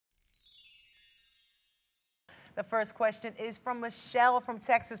The first question is from Michelle from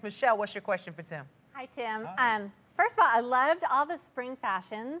Texas. Michelle, what's your question for Tim? Hi, Tim. Hi. First of all, I loved all the spring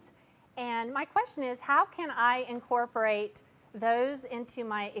fashions. And my question is, how can I incorporate those into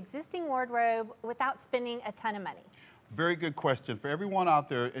my existing wardrobe without spending a ton of money? Very good question. For everyone out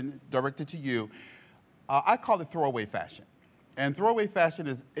there, and directed to you, I call it throwaway fashion. And throwaway fashion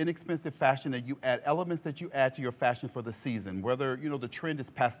is inexpensive fashion that you add elements that you add to your fashion for the season. Whether, you know, the trend is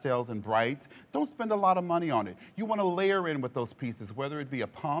pastels and brights, don't spend a lot of money on it. You want to layer in with those pieces, whether it be a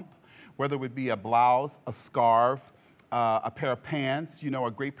pump, whether it would be a blouse, a scarf, a pair of pants. You know,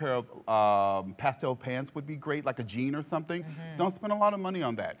 a great pair of pastel pants would be great, like a jean or something. Don't spend a lot of money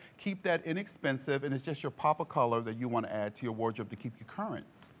on that. Keep that inexpensive, and it's just your pop of color that you want to add to your wardrobe to keep you current.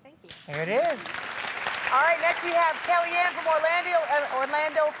 Thank you. There it is. All right, next we have Kellyanne from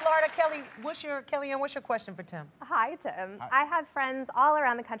Orlando, Florida. Kellyanne, what's your question for Tim? Hi, Tim. Hi. I have friends all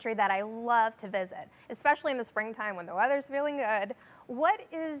around the country that I love to visit, especially in the springtime when the weather's feeling good. What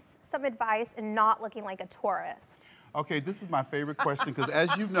is some advice in not looking like a tourist? Okay, this is my favorite question because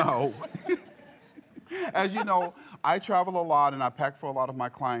as you know, I travel a lot and I pack for a lot of my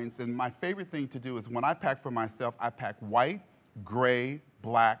clients, and my favorite thing to do is when I pack for myself, I pack white, gray,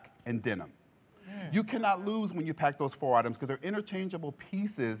 black, and denim. You cannot lose when you pack those 4 items because they're interchangeable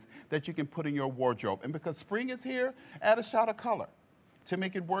pieces that you can put in your wardrobe. And because spring is here, add a shot of color to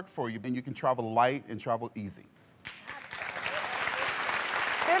make it work for you, and you can travel light and travel easy.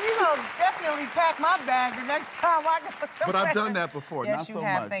 Tim, you're going to definitely pack my bag the next time I go somewhere. But I've done that before, yes, not so you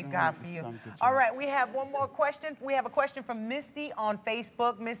have. much. Thank God for you. All right, we have one more question. We have a question from Misty on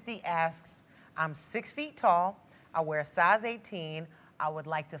Facebook. Misty asks, I'm 6 feet tall. I wear a size 18. I would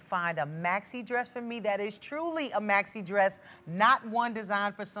like to find a maxi dress for me that is truly a maxi dress, not one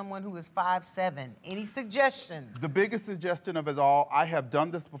designed for someone who is 5'7". Any suggestions? The biggest suggestion of it all, I have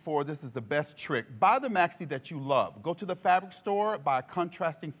done this before, this is the best trick. Buy the maxi that you love. Go to the fabric store, buy a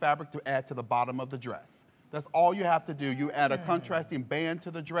contrasting fabric to add to the bottom of the dress. That's all you have to do. You add a contrasting band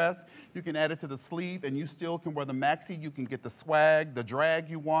to the dress, you can add it to the sleeve, and you still can wear the maxi. You can get the swag, the drag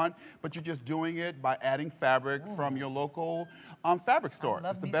you want, but you're just doing it by adding fabric from your local fabric store.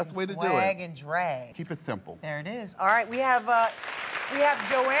 It's the best way to do it. Swag and drag. Keep it simple. There it is. All right, we have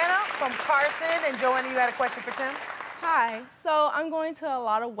Joanna from Carson, and Joanna, you got a question for Tim? Hi, so I'm going to a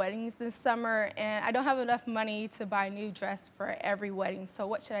lot of weddings this summer, and I don't have enough money to buy a new dress for every wedding, so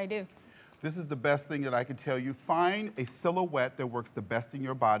what should I do? This is the best thing that I can tell you. Find a silhouette that works the best in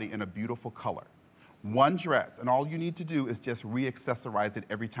your body in a beautiful color. One dress, and all you need to do is just re-accessorize it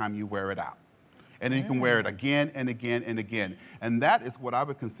every time you wear it out. And then you can wear it again and again and again. And that is what I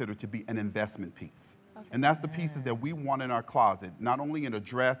would consider to be an investment piece. Okay. And that's the pieces that we want in our closet, not only in a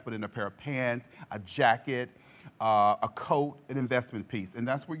dress, but in a pair of pants, a jacket, a coat, an investment piece. And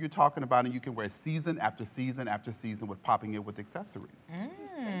that's what you're talking about, and you can wear season after season after season with popping it with accessories.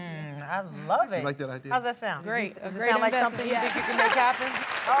 I love it. You like that idea? How's that sound? Great. Does it sound like something you think you can make happen?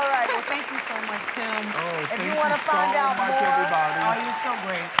 All right, well, thank you so much, Tim. Oh, if you want to find out more, everybody. oh, you're so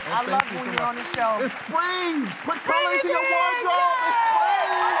great. I love when you're on the show. It's spring. Put color into your wardrobe.